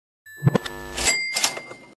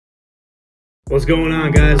What's going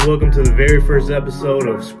on, guys? Welcome to the very first episode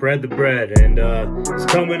of Spread the Bread, and it's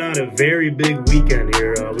coming on a very big weekend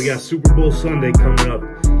here. We got Super Bowl Sunday coming up.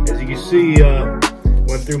 As you can see,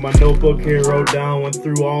 went through my notebook here, wrote down, went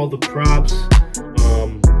through all the props,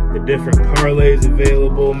 the different parlays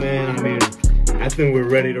available, man. I mean, I think we're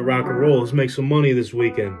ready to rock and roll. Let's make some money this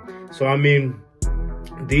weekend. So, I mean,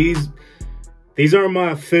 these aren't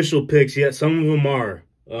my official picks yet. Some of them are.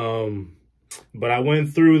 But I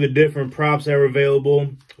went through the different props that were available.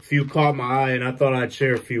 A few caught my eye, and I thought I'd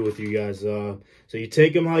share a few with you guys. So you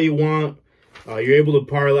take them how you want. You're able to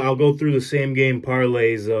parlay. I'll go through the same game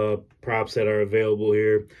parlays, props that are available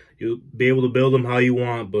here. You'll be able to build them how you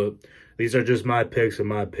want, but these are just my picks and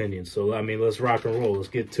my opinion. So, I mean, let's rock and roll. Let's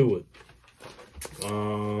get to it.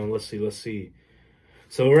 Let's see.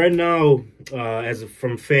 So right now,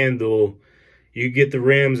 from FanDuel, you get the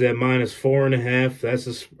Rams at -4.5. At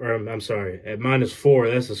 -4.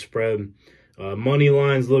 That's a spread. Money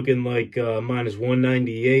line's looking like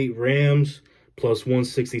 -198 Rams, plus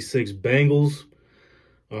 166 Bengals.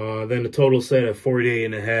 Then the total set at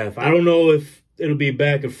 48.5. I don't know if it'll be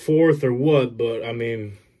back and forth or what, but I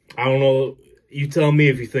mean, I don't know. You tell me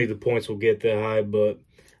if you think the points will get that high, but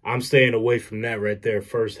I'm staying away from that right there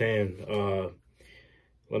firsthand.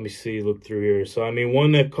 Let me see, look through here. So, I mean,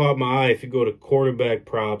 one that caught my eye, if you go to quarterback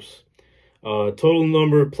props, total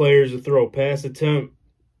number of players to throw pass attempt,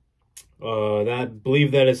 I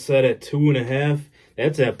believe that is set at 2.5.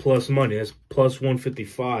 That's at plus money. That's plus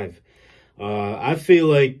 155. I feel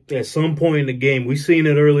like at some point in the game, we seen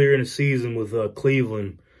it earlier in the season with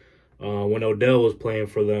Cleveland when Odell was playing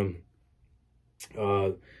for them.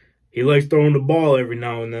 He likes throwing the ball every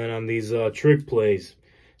now and then on these trick plays.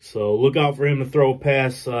 So look out for him to throw a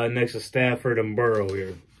pass next to Stafford and Burrow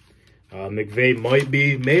here. McVay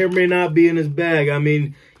may or may not be in his bag. I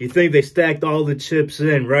mean, you think they stacked all the chips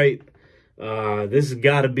in, right? This has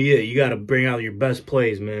got to be it. You got to bring out your best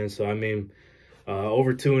plays, man. So, I mean,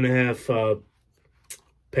 over 2.5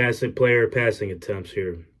 passing attempts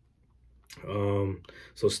here.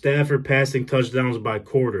 So Stafford passing touchdowns by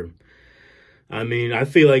quarter. I mean, I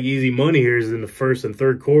feel like easy money here is in the first and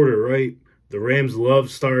third quarter, right? The Rams love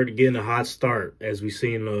getting a hot start, as we've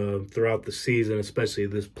seen throughout the season, especially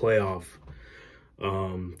this playoff.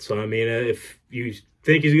 So, I mean, if you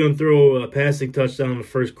think he's going to throw a passing touchdown in the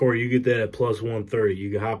first quarter, you get that at plus 130.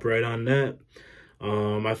 You can hop right on that.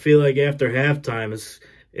 I feel like after halftime,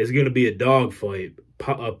 it's going to be a dogfight,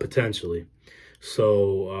 potentially.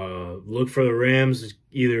 So, look for the Rams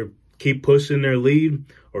either keep pushing their lead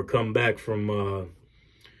or come back from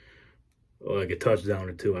like a touchdown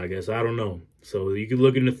or two, I guess. I don't know. So you can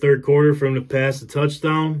look in the third quarter from the pass to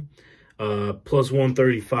touchdown, plus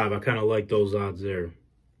 135. I kind of like those odds there.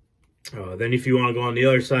 Then if you want to go on the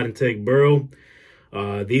other side and take Burrow,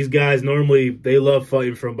 these guys normally, they love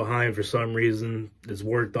fighting from behind for some reason. It's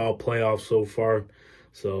worked all playoffs so far.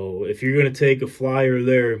 So if you're going to take a flyer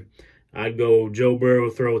there, I'd go Joe Burrow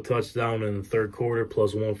throw a touchdown in the third quarter,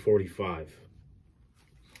 plus 145.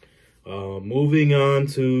 Moving on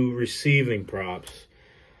to receiving props.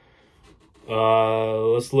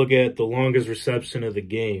 Let's look at the longest reception of the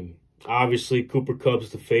game. Obviously, Cooper Kupp's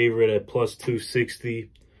the favorite at plus 260.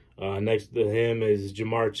 Next to him is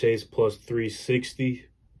Jamar Chase plus 360.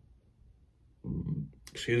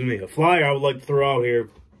 Excuse me. A flyer I would like to throw out here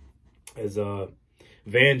is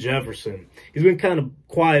Van Jefferson. He's been kind of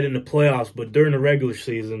quiet in the playoffs, but during the regular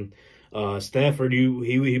season, Stafford,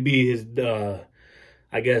 he'd be his,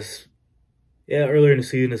 I guess, yeah, earlier in the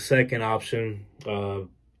season, the second option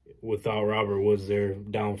without Robert Woods there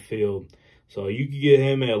downfield. So you could get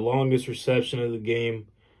him at longest reception of the game,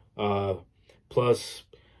 plus,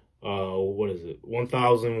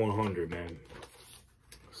 1,100, man.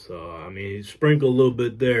 So, I mean, sprinkle a little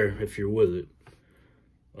bit there if you're with it.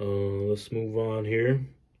 Let's move on here.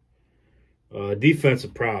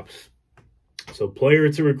 Defensive props. So, player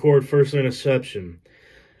to record first interception.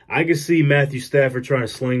 I can see Matthew Stafford trying to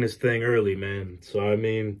sling this thing early, man. So, I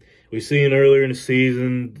mean, we've seen earlier in the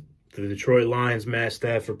season, the Detroit Lions, Matt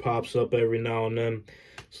Stafford pops up every now and then.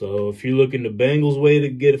 So, if you're looking the Bengals' way to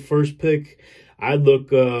get a first pick, I'd look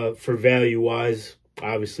for value-wise,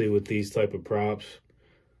 obviously, with these type of props.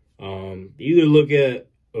 Either look at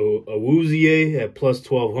Awuzie at plus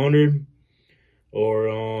 1,200, or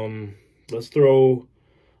let's throw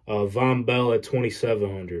Von Bell at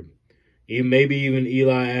 2,700. Maybe even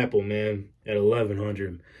Eli Apple, man, at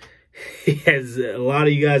 1,100. As a lot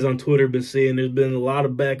of you guys on Twitter have been seeing, there's been a lot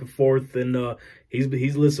of back and forth, and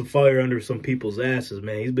he's lit some fire under some people's asses,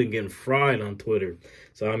 man. He's been getting fried on Twitter.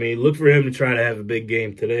 So, I mean, look for him to try to have a big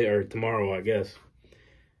game today or tomorrow, I guess,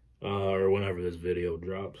 or whenever this video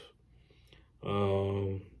drops.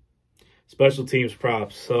 Special teams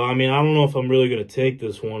props. So, I mean, I don't know if I'm really going to take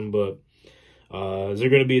this one, but is there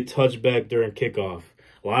going to be a touchback during kickoff?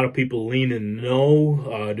 A lot of people leaning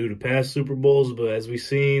no due to past Super Bowls, but as we've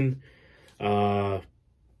seen,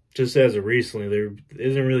 just as of recently, there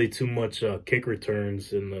isn't really too much kick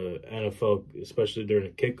returns in the NFL, especially during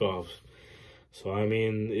the kickoffs. So, I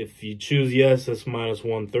mean, if you choose yes, that's minus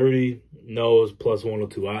 130. No is plus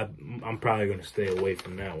 102. I'm probably going to stay away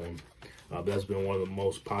from that one. That's been one of the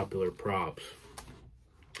most popular props.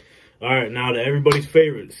 All right, now to everybody's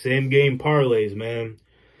favorite, same game parlays, man.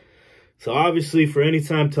 So, obviously, for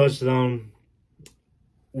anytime touchdown,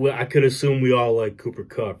 well, I could assume we all like Cooper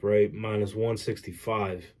Kupp, right? Minus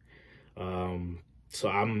 165. So,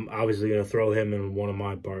 I'm obviously going to throw him in one of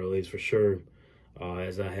my parlays for sure,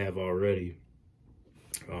 as I have already.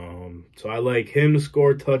 So I like him to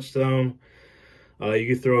score a touchdown. You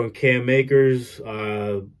could throw in Cam Akers.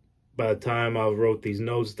 By the time I wrote these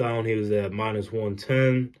notes down, he was at minus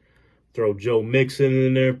 110. Throw Joe Mixon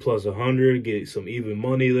in there, plus 100. Get some even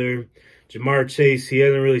money there. Jamar Chase, he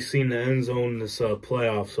hasn't really seen the end zone in this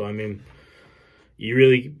playoff. So, I mean,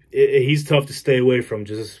 he's tough to stay away from,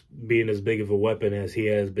 just being as big of a weapon as he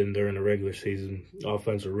has been during the regular season.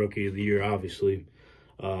 Offensive Rookie of the Year, obviously.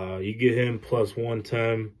 You get him plus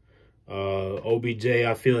 110. OBJ,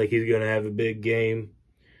 I feel like he's going to have a big game.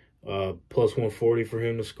 Plus 140 for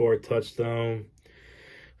him to score a touchdown.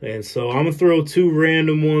 And so I'm going to throw two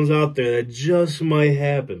random ones out there that just might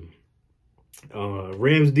happen.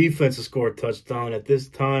 Rams defense to score a touchdown. At this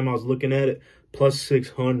time, I was looking at it, plus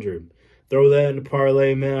 600. Throw that in the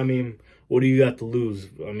parlay, man. I mean, what do you got to lose?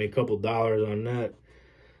 I mean, a couple dollars on that.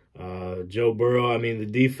 Joe Burrow, I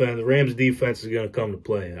mean, the Rams defense is going to come to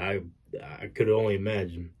play. I could only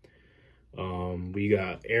imagine. We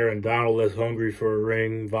got Aaron Donald that's hungry for a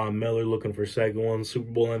ring. Von Miller looking for second one.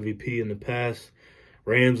 Super Bowl MVP in the past.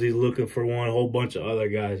 Ramsey's looking for one. A whole bunch of other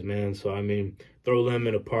guys, man. So, I mean, throw them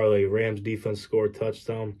in a parlay. Rams defense scored a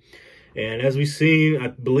touchdown. And as we've seen, I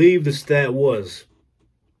believe the stat was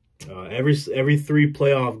every 3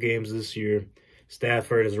 playoff games this year,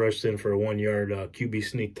 Stafford has rushed in for a 1-yard QB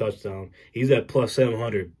sneak touchdown. He's at plus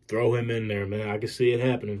 700. Throw him in there, man. I can see it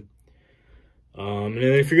happening. And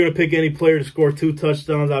if you're going to pick any player to score 2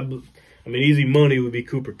 touchdowns, I mean, easy money would be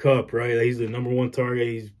Cooper Kupp, right? He's the #1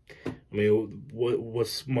 target. I mean,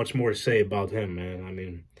 what's much more to say about him, man? I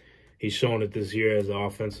mean, he's shown it this year as the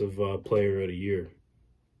offensive player of the year.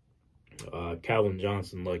 Calvin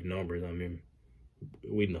Johnson, like numbers, I mean,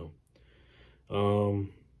 we know.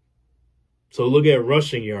 So look at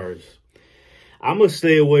rushing yards. I'm going to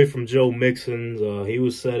stay away from Joe Mixon. He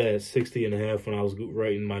was set at 60.5 when I was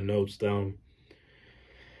writing my notes down.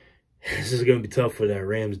 This is going to be tough for that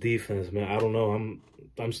Rams defense, man. I don't know.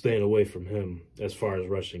 I'm staying away from him as far as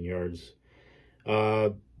rushing yards.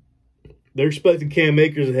 They're expecting Cam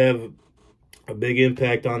Akers to have a big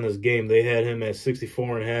impact on this game. They had him at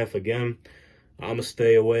 64.5 again. I'm going to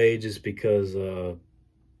stay away just because,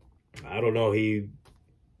 I don't know,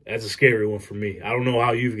 that's a scary one for me. I don't know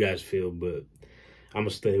how you guys feel, but I'm going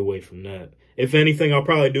to stay away from that. If anything, I'll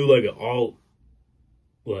probably do like an alt,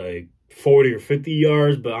 like 40 or 50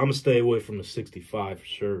 yards, but I'm going to stay away from the 65 for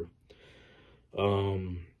sure.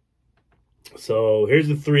 So here's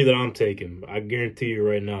the 3 that I'm taking. I guarantee you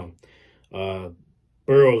right now.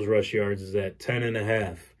 Burrow's rush yards is at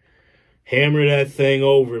 10.5. Hammer that thing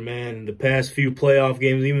over, man. The past few playoff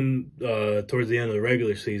games, even towards the end of the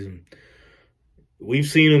regular season, we've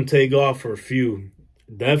seen him take off for a few.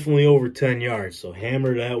 Definitely over 10 yards. So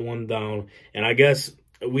hammer that one down. And I guess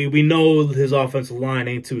we know his offensive line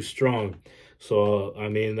ain't too strong. So, I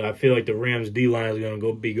mean, I feel like the Rams D-line is going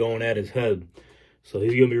to be going at his head. So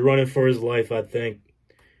he's going to be running for his life, I think.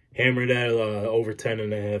 Hammer that over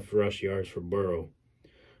 10.5 rush yards for Burrow.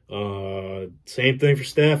 Same thing for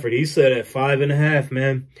Stafford. He's set at 5.5,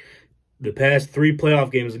 man. The past 3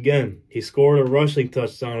 playoff games, again, he scored a rushing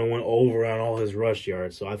touchdown and went over on all his rush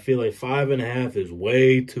yards. So I feel like 5.5 is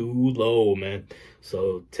way too low, man.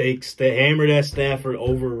 So hammer that Stafford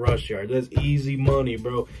over rush yards. That's easy money,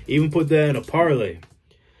 bro. Even put that in a parlay.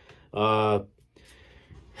 I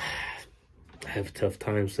have a tough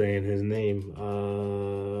time saying his name.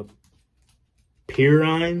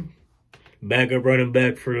 Pirine, backup running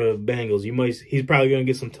back for the Bengals. He's probably gonna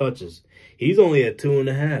get some touches. He's only at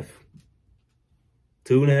 2.5.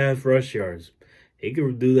 2.5 rush yards. He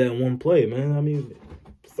could do that in one play, man. I mean,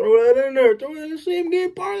 throw that in there. Throw it in the same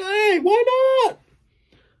game parlay. Why not?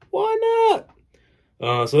 Why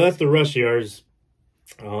not? So that's the rush yards.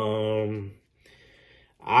 For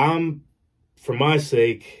my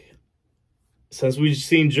sake, since we've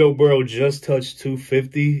seen Joe Burrow just touch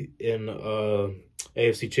 250 in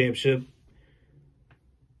AFC Championship,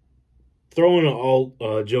 throwing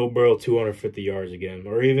an Joe Burrow 250 yards again,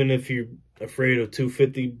 or even if you're afraid of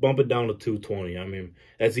 250, bump it down to 220. I mean,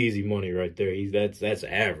 that's easy money right there. That's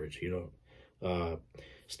average, you know.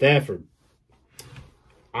 Stafford,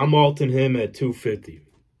 I'm alting him at 250.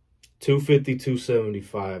 250,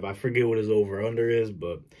 275. I forget what his over-under is,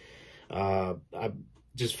 but I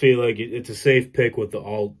just feel like it's a safe pick with the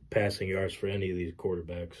alt passing yards for any of these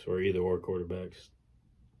quarterbacks, or either-or quarterbacks.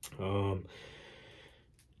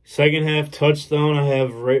 Second half touchdown, I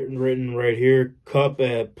have written right here. Cup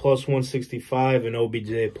at plus 165 and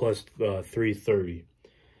OBJ plus 330.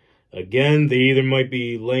 Again, they either might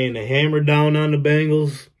be laying the hammer down on the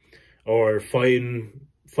Bengals or fighting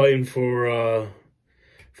for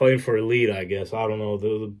a lead, I guess. I don't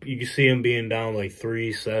know. You can see them being down like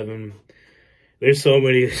 3-7. There's so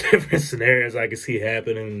many different scenarios I can see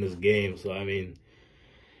happening in this game. So I mean,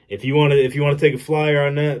 if you want to take a flyer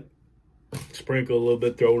on that, sprinkle a little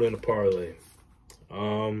bit, throw it in a parlay.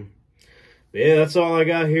 Yeah, that's all I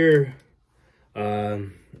got here.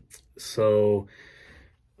 So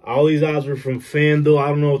all these odds were from FanDuel. I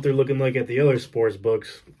don't know what they're looking like at the other sports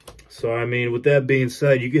books. So I mean, with that being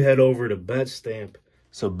said, you can head over to BetStamp.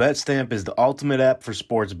 So BetStamp is the ultimate app for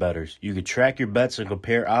sports bettors. You can track your bets and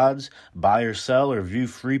compare odds, buy or sell, or view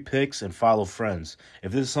free picks and follow friends.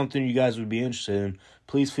 If this is something you guys would be interested in,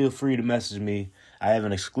 please feel free to message me. I have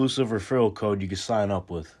an exclusive referral code you can sign up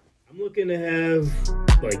with. I'm looking to have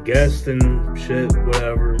like guests and shit,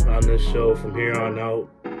 whatever, on this show from here on out.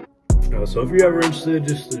 So if you're ever interested,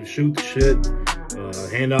 just to shoot the shit,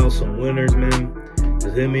 hand out some winners, man,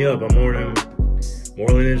 just hit me up. I'm more than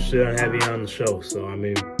interested in having you on the show. So, I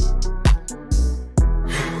mean,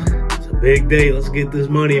 it's a big day. Let's get this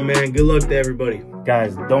money, man. Good luck to everybody.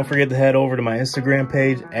 Guys, don't forget to head over to my Instagram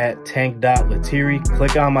page at tank.latiri.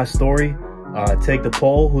 Click on my story. Take the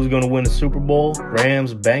poll. Who's going to win the Super Bowl?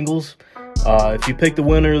 Rams, Bengals. If you pick the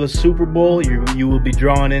winner of the Super Bowl, you will be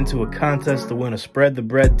drawn into a contest to win a Spread the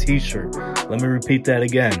Bread t-shirt. Let me repeat that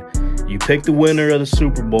again. You pick the winner of the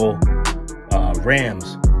Super Bowl,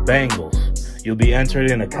 Rams, Bengals. You'll be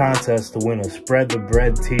entered in a contest to win a Spread the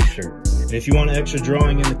Bread t-shirt. And if you want an extra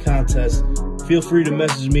drawing in the contest, feel free to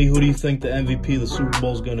message me. Who do you think the MVP of the Super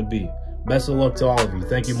Bowl is going to be? Best of luck to all of you.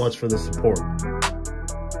 Thank you much for the support.